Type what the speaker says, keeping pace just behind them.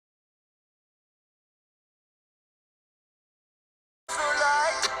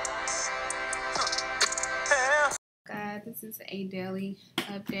This is a daily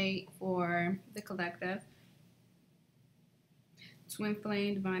update for the collective.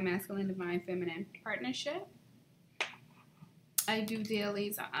 Twinflame, Divine Masculine, Divine Feminine Partnership. I do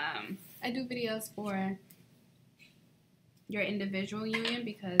dailies. I do videos for your individual union,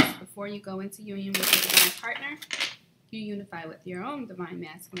 because before you go into union with your divine partner, you unify with your own divine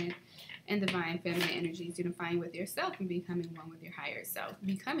masculine and divine feminine energies, unifying with yourself and becoming one with your higher self,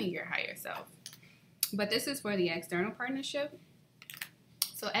 becoming your higher self. But this is for the external partnership.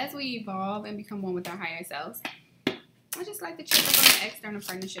 So as we evolve and become one with our higher selves, I just like to check up on the external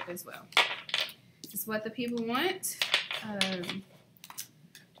partnership as well. It's what the people want.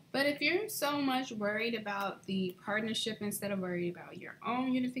 But if you're so much worried about the partnership instead of worried about your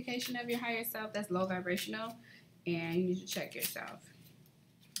own unification of your higher self, that's low vibrational, and you need to check yourself.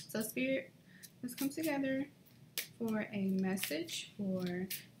 So Spirit, let's come together for a message for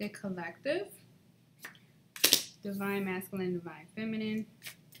the collective. Divine Masculine, Divine Feminine,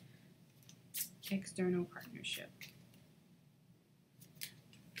 external partnership.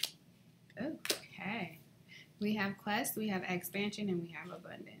 Okay. We have quest, we have expansion, and we have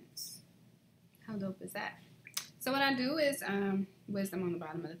abundance. How dope is that? So what I do is wisdom on the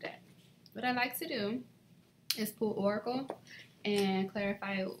bottom of the deck. What I like to do is pull oracle and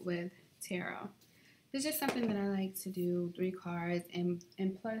clarify it with tarot. It's just something that I like to do. 3 cards and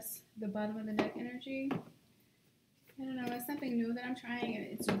plus the bottom of the deck energy. I don't know, it's something new that I'm trying, and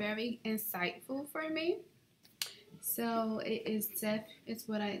it's very insightful for me. So it's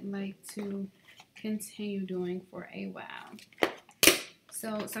what I'd like to continue doing for a while.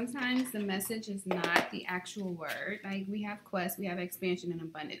 So sometimes the message is not the actual word. Like we have quest, we have expansion and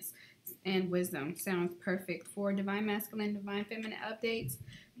abundance, and wisdom sounds perfect for divine masculine, divine feminine updates.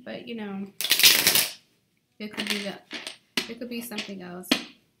 But you know, it could be something else.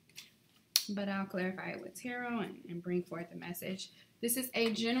 But I'll clarify it with tarot and bring forth the message. This is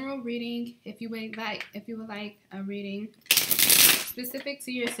a general reading. If you would like a reading specific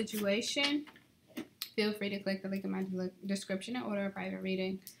to your situation, feel free to click the link in my description and order a private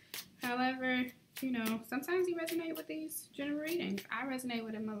reading. However, you know, sometimes you resonate with these general readings. I resonate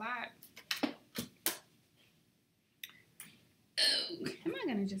with them a lot. Oh, am I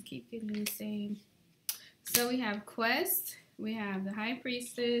gonna just keep getting the same? So we have quest, we have the high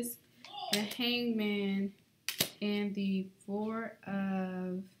priestess, the hangman, and the 4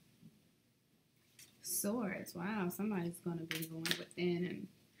 of swords. Wow, somebody's going to be going within and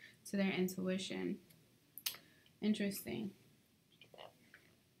to their intuition. Interesting.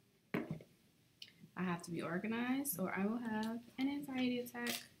 I have to be organized, or I will have an anxiety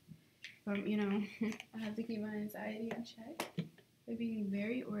attack. You know, I have to keep my anxiety in check by being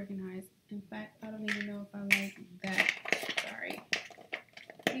very organized. In fact, I don't even know if I like that. Sorry.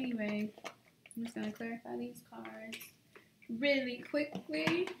 Anyway, I'm just going to clarify these cards really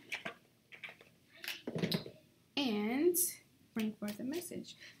quickly and bring forth a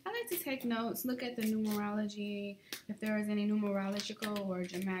message. I like to take notes, look at the numerology, if there is any numerological or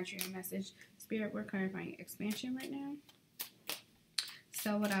gematria message. Spirit, we're clarifying expansion right now.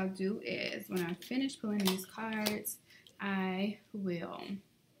 So what I'll do is, when I finish pulling these cards, I will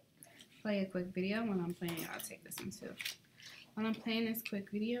play a quick video. When I'm playing, I'll take this one too. While I'm playing this quick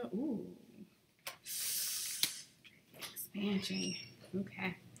video, ooh, expansion.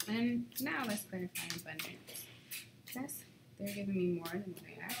 Okay, and now let's clarify abundance. They're giving me more than what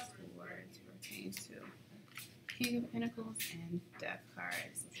I asked for. It pertains to King of Pentacles and Death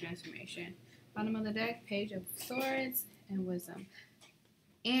cards, transformation. Bottom of the deck, Page of Swords and Wisdom,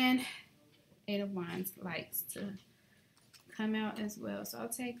 and 8 of Wands likes to come out as well. So I'll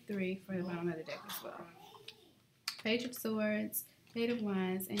take 3 for the bottom of the deck as well. Page of Swords, 8 of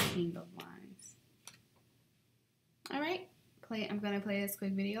Wands, and King of Wands. Alright, I'm going to play this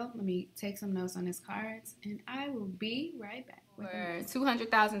quick video. Let me take some notes on these cards, and I will be right back. For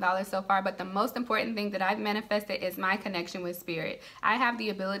 $200,000 so far, but the most important thing that I've manifested is my connection with Spirit. I have the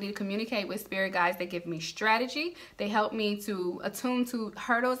ability to communicate with Spirit guides. They give me strategy. They help me to attune to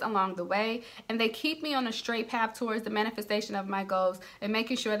hurdles along the way, and they keep me on a straight path towards the manifestation of my goals, and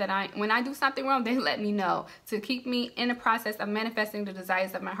making sure that when I do something wrong, they let me know, to keep me in the process of manifesting the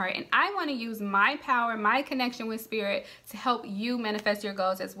desires of my heart. And I want to use my power, my connection with Spirit, to help you manifest your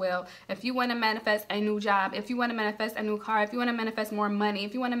goals as well. If you want to manifest a new job, if you want to manifest a new car, if you want to manifest more money,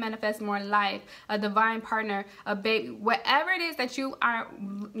 if you want to manifest more life, a divine partner, a baby, whatever it is that you are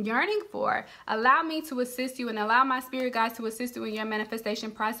yearning for, allow me to assist you and allow my spirit guides to assist you in your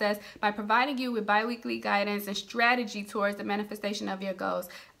manifestation process by providing you with bi-weekly guidance and strategy towards the manifestation of your goals.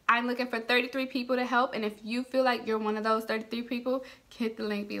 I'm looking for 33 people to help, and if you feel like you're one of those 33 people, hit the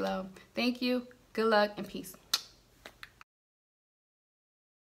link below. Thank you, good luck, and peace.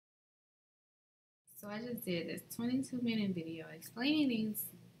 So I just did this 22-minute video explaining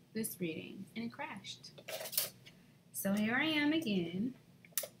this reading, and it crashed. So here I am again,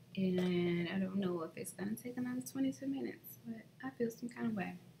 and I don't know if it's going to take another 22 minutes, but I feel some kind of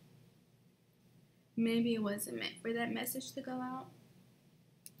way. Maybe it wasn't meant for that message to go out.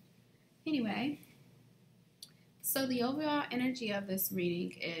 Anyway, so the overall energy of this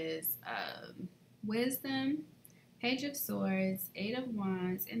reading is Wisdom, Page of Swords, Eight of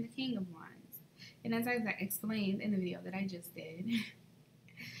Wands, and the King of Wands. And as I explained in the video that I just did,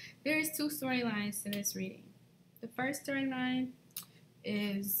 there is two storylines to this reading. The first storyline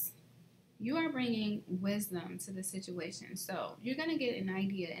is you are bringing wisdom to the situation. So you're going to get an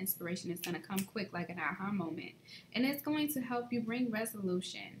idea, inspiration. It's going to come quick like an aha moment. And it's going to help you bring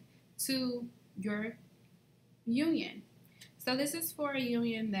resolution to your union. So this is for a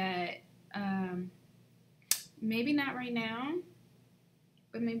union that maybe not right now,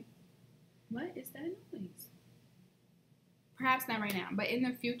 but maybe... What is that noise? Perhaps not right now, but in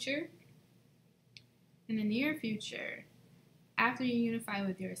the future, in the near future, after you unify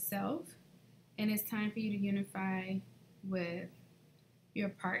with yourself, and it's time for you to unify with your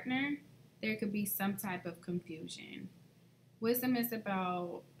partner, there could be some type of confusion. Wisdom is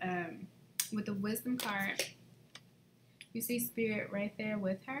about, with the wisdom card, you see Spirit right there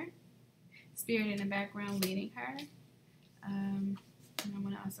with her. Spirit in the background leading her. And I'm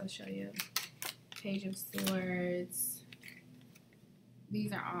going to also show you Page of Swords.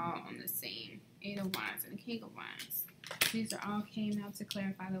 These are all on the same Eight of Wands and the King of Wands. These are all came out to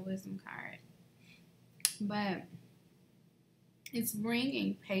clarify the wisdom card. But it's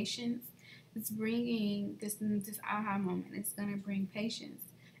bringing patience. It's bringing this aha moment. It's going to bring patience,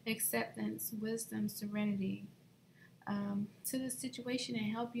 acceptance, wisdom, serenity to the situation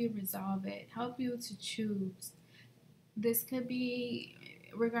and help you resolve it, help you to choose. This could be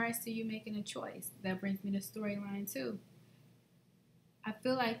regards to you making a choice. That brings me to storyline 2. I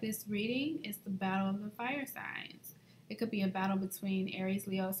feel like this reading is the battle of the fire signs. It could be a battle between Aries,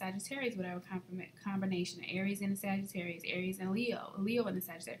 Leo, Sagittarius, whatever combination. Aries and the Sagittarius, Aries and Leo, Leo and the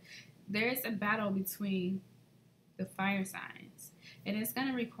Sagittarius. There's a battle between the fire signs. And it's going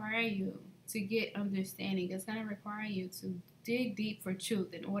to require you to get understanding. It's going to require you to dig deep for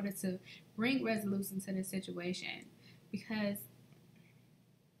truth in order to bring resolution to the situation. Because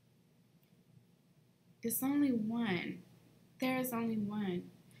it's only one. There is only one.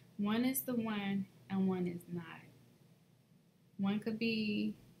 One is the one and one is not. One could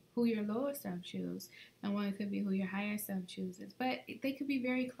be who your lower self chooses, and one could be who your higher self chooses. But they could be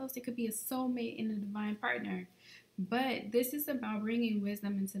very close. It could be a soulmate and a divine partner. But this is about bringing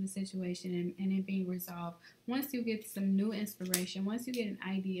wisdom into the situation and it being resolved. Once you get some new inspiration, once you get an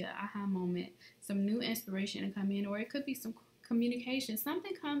idea, aha moment, some new inspiration to come in, or it could be some communication.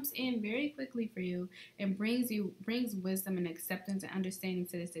 Something comes in very quickly for you and brings wisdom and acceptance and understanding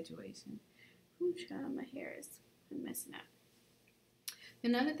to the situation. Ooh, child, my hair is messing up.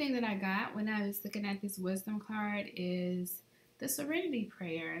 Another thing that I got when I was looking at this wisdom card is the serenity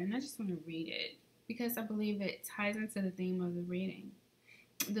prayer, and I just want to read it because I believe it ties into the theme of the reading.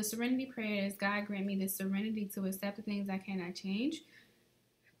 The serenity prayer is, God grant me the serenity to accept the things I cannot change.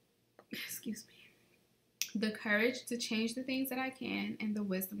 Excuse me. The courage to change the things that I can, and the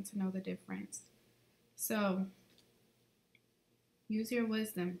wisdom to know the difference. So, use your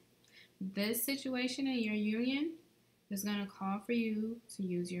wisdom. This situation in your union is going to call for you to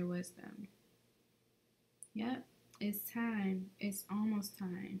use your wisdom. Yep, it's time. It's almost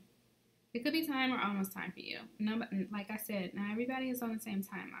time. It could be time or almost time for you. No, like I said, not everybody is on the same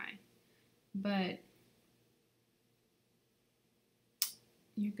timeline. But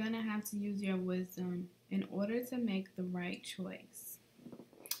you're going to have to use your wisdom in order to make the right choice.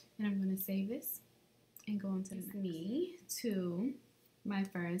 And I'm going to save this and go on to the me to my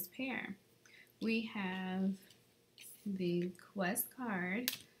first pair. We have the Quest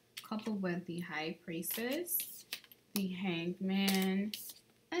card coupled with the High Priestess, the Hanged Man,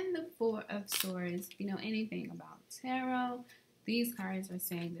 and the Four of Swords. If you know anything about tarot, these cards are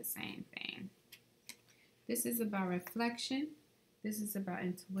saying the same thing. This is about reflection. This is about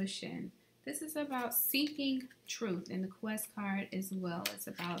intuition. This is about seeking truth. And the Quest card as well is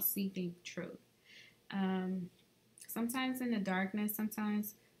about seeking truth. Sometimes in the darkness,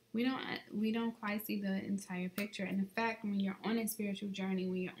 sometimes we don't quite see the entire picture. And in fact, when you're on a spiritual journey,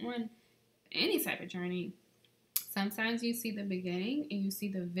 when you're on any type of journey, sometimes you see the beginning and you see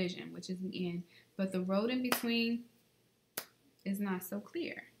the vision, which is the end. But the road in between is not so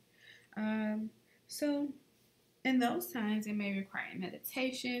clear. So in those times, it may require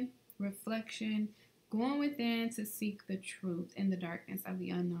meditation, reflection, going within to seek the truth in the darkness of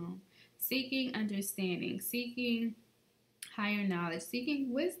the unknown. seeking understanding, seeking higher knowledge,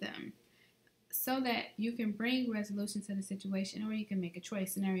 seeking wisdom, so that you can bring resolution to the situation, or you can make a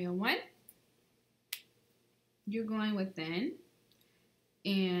choice. Scenario 1, you're going within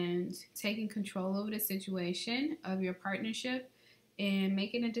and taking control over the situation of your partnership and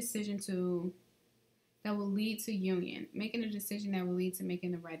making a decision that will lead to union, making a decision that will lead to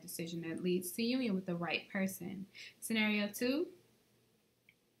making the right decision that leads to union with the right person. Scenario 2,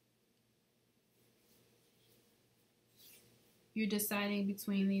 you're deciding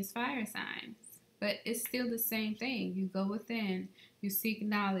between these fire signs, but it's still the same thing. You go within, you seek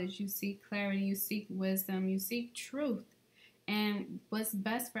knowledge, you seek clarity, you seek wisdom, you seek truth, and what's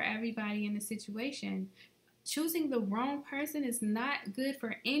best for everybody in the situation. Choosing the wrong person is not good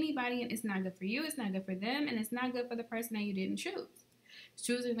for anybody, and it's not good for you, it's not good for them, and it's not good for the person that you didn't choose.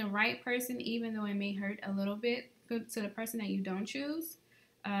 Choosing the right person, even though it may hurt a little bit to the person that you don't choose,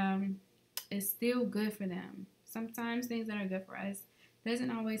 is still good for them. Sometimes things that are good for us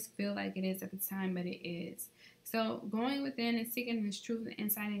doesn't always feel like it is at the time, but it is. So going within and seeking this truth and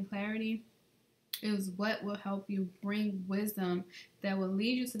insight and clarity is what will help you bring wisdom that will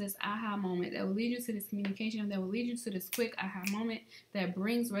lead you to this aha moment, that will lead you to this communication, that will lead you to this quick aha moment that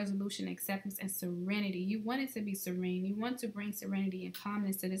brings resolution, acceptance, and serenity. You want it to be serene. You want to bring serenity and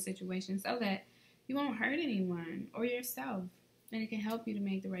calmness to this situation so that you won't hurt anyone or yourself, and it can help you to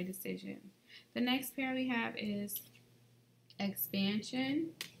make the right decision. The next pair we have is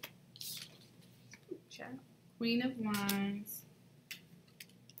expansion, Queen of Wands,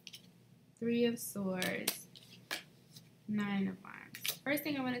 Three of Swords, Nine of Wands. First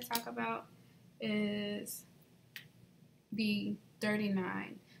thing I want to talk about is the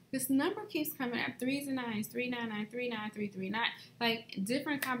 39. This number keeps coming up. 3s and 9s, 399, 39, 339. Like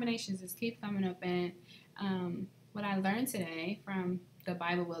different combinations just keep coming up. And what I learned today from the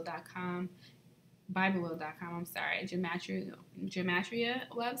Gematria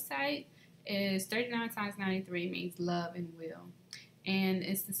website is 39 times 93 means love and will. And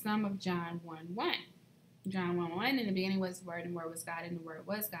it's the sum of John 1:1. John 1:1, in the beginning was the Word, and the Word was God, and the Word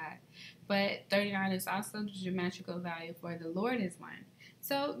was God. But 39 is also the geometrical value for the Lord is one.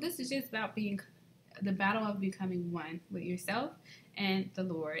 So this is just about being the battle of becoming one with yourself and the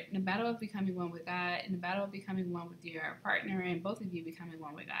Lord, and the battle of becoming one with God, and the battle of becoming one with your partner, and both of you becoming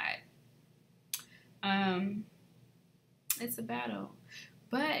one with God. It's a battle.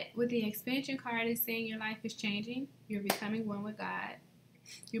 But with the expansion card, it's saying your life is changing. You're becoming one with God.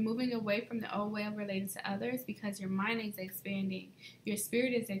 You're moving away from the old way of relating to others because your mind is expanding. Your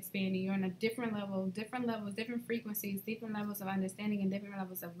spirit is expanding. You're on a different level, different levels, different frequencies, different levels of understanding, and different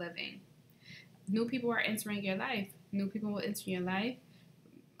levels of living. New people are entering your life. New people will enter your life.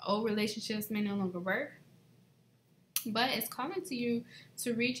 Old relationships may no longer work. But it's calling to you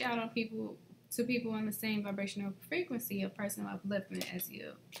to reach out on people on the same vibrational frequency of personal upliftment as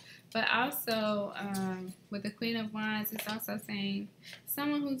you. But also, with the Queen of Wands, it's also saying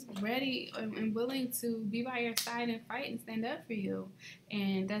someone who's ready and willing to be by your side and fight and stand up for you.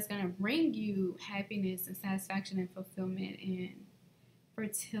 And that's going to bring you happiness and satisfaction and fulfillment and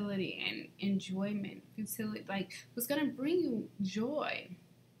fertility and enjoyment. Fertility, like, what's going to bring you joy.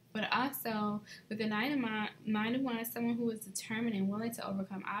 But also, with the Nine of Wands, someone who is determined and willing to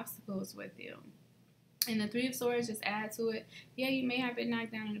overcome obstacles with you. And the Three of Swords just add to it. Yeah, you may have been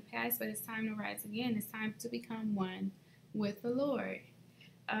knocked down in the past, but it's time to rise again. It's time to become one with the Lord.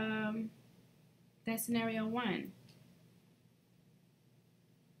 That's scenario 1.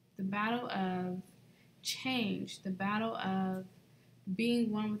 The battle of change, the battle of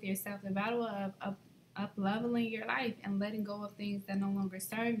being one with yourself, the battle of up-leveling your life and letting go of things that no longer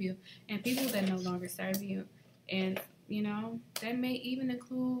serve you and people that no longer serve you. And, you know, that may even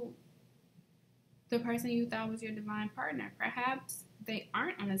include the person you thought was your divine partner. Perhaps they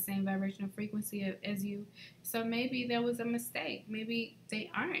aren't on the same vibrational frequency as you, so maybe there was a mistake. Maybe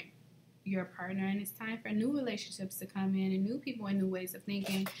they aren't your partner, and it's time for new relationships to come in and new people and new ways of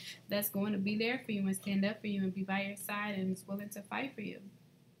thinking that's going to be there for you and stand up for you and be by your side and is willing to fight for you.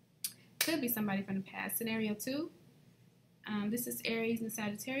 Could be somebody from the past. Scenario 2, this is Aries and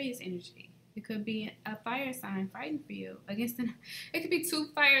Sagittarius energy. It could be a fire sign fighting for you against it could be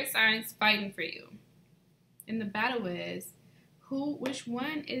 2 fire signs fighting for you. And the battle is which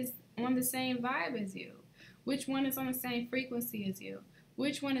one is on the same vibe as you? Which one is on the same frequency as you?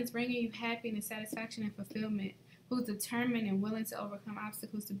 Which one is bringing you happiness, satisfaction, and fulfillment? Who's determined and willing to overcome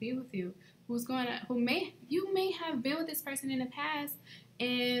obstacles to be with you? You may have been with this person in the past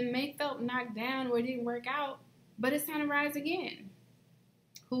and may felt knocked down or it didn't work out, but it's time to rise again.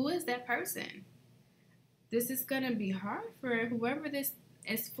 Who is that person? This is going to be hard for whoever this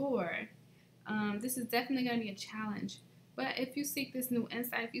It's 4. This is definitely going to be a challenge. But if you seek this new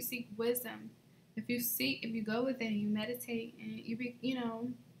insight, if you seek wisdom, if you go within, you meditate, and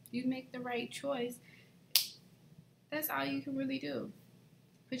you make the right choice, that's all you can really do.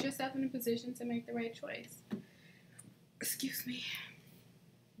 Put yourself in a position to make the right choice. Excuse me.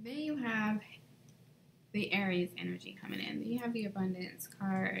 Then you have the Aries energy coming in. Then you have the abundance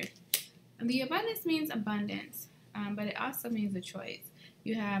card. And the abundance means abundance, but it also means a choice.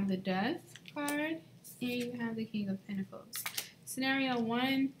 You have the Death card, and you have the King of Pentacles. Scenario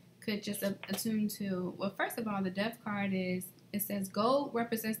 1 could just attune to, well, first of all, the Death card it says gold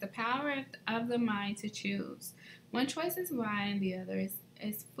represents the power of the mind to choose. One choice is wise and the other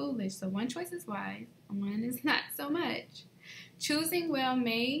is foolish. So one choice is wise, one is not so much. Choosing well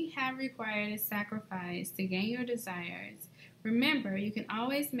may have required a sacrifice to gain your desires. Remember, you can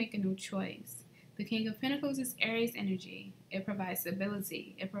always make a new choice. The King of Pentacles is Aries energy. It provides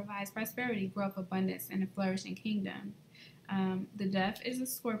stability. It provides prosperity, growth, abundance, and a flourishing kingdom. The Death is a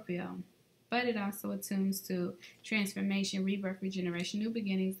Scorpio, but it also attunes to transformation, rebirth, regeneration, new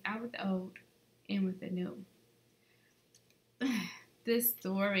beginnings, out with the old, in with the new. This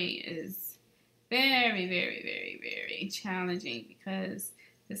story is very, very, very, very challenging because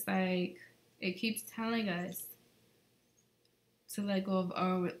it's like it keeps telling us to let go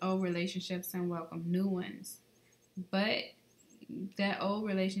of old relationships and welcome new ones. But that old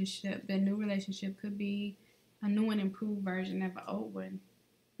relationship, the new relationship could be a new and improved version of an old one.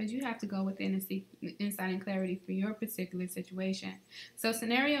 But you have to go within and seek insight and clarity for your particular situation. So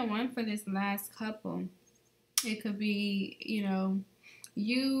scenario 1 for this last couple, it could be,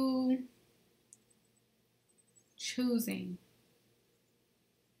 you choosing.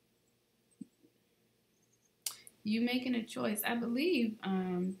 You making a choice. I believe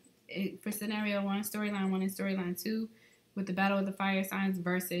for scenario 1, storyline 1 and storyline 2, with the battle of the fire signs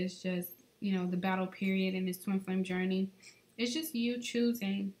versus just, the battle period in this twin flame journey, it's just you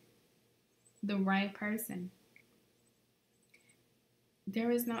choosing the right person. There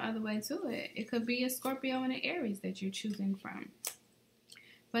is no other way to it. It could be a Scorpio and an Aries that you're choosing from.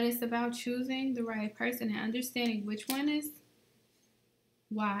 But it's about choosing the right person and understanding which one is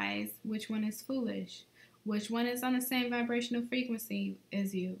wise, which one is foolish, which one is on the same vibrational frequency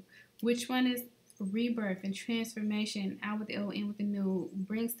as you, which one is rebirth and transformation, out with the old, in with the new,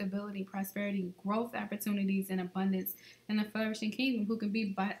 bring stability, prosperity, growth opportunities, and abundance, and a flourishing kingdom, who can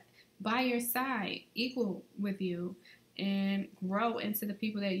be by your side, equal with you, and grow into the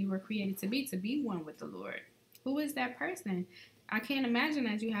people that you were created to be one with the Lord. Who is that person? I can't imagine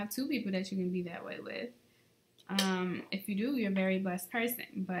that you have 2 people that you can be that way with. If you do, you're a very blessed person,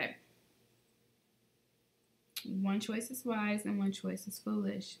 but one choice is wise and one choice is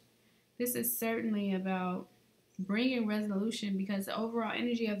foolish. This is certainly about bringing resolution, because the overall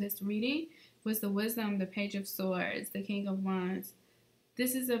energy of this reading was the wisdom, the Page of Swords, the King of Wands.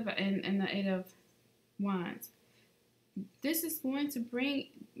 This is and the 8 of Wands. This is going to bring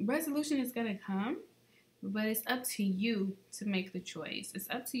resolution. Is going to come, but it's up to you to make the choice. It's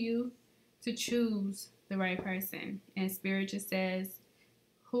up to you to choose the right person. And Spirit just says,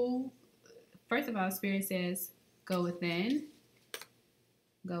 first of all, Spirit says, go within.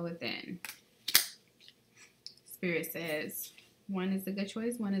 Go within. Spirit says, one is a good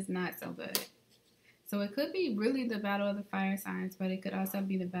choice, one is not so good. So it could be really the battle of the fire signs, but it could also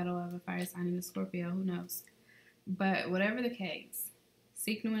be the battle of a fire sign in the Scorpio. Who knows? But whatever the case,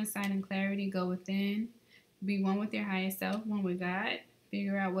 seek new insight and clarity. Go within. Be one with your higher self, one with God.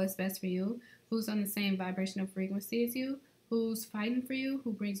 Figure out what's best for you. Who's on the same vibrational frequency as you. Who's fighting for you.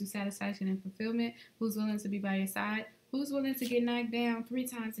 Who brings you satisfaction and fulfillment. Who's willing to be by your side. Who's willing to get knocked down 3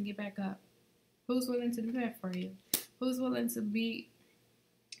 times and get back up. Who's willing to do that for you. Who's willing to be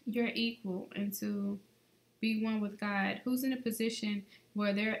your equal and to be one with God. Who's in a position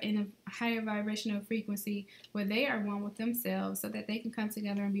where they're in a higher vibrational frequency, where they are one with themselves, so that they can come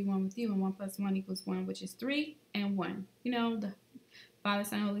together and be one with you. And 1 + 1 = 1, which is 3 and 1. The Father,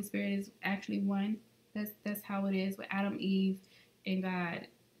 Son, Holy Spirit is actually one. That's how it is with Adam, Eve, and God.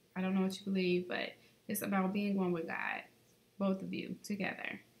 I don't know what you believe, but it's about being one with God, both of you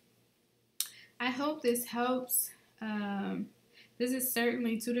together. I hope this helps. This is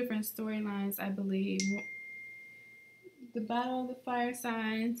certainly 2 different storylines, I believe. The battle of the fire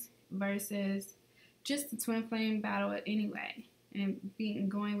signs versus just the twin flame battle anyway. And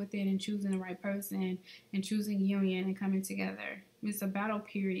going within and choosing the right person and choosing union and coming together. It's a battle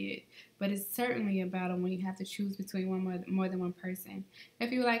period, but it's certainly a battle when you have to choose between more than one person.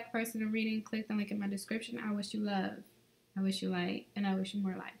 If you like personal reading, click the link in my description. I wish you love, I wish you light, and I wish you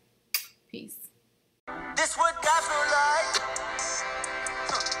more life. Peace.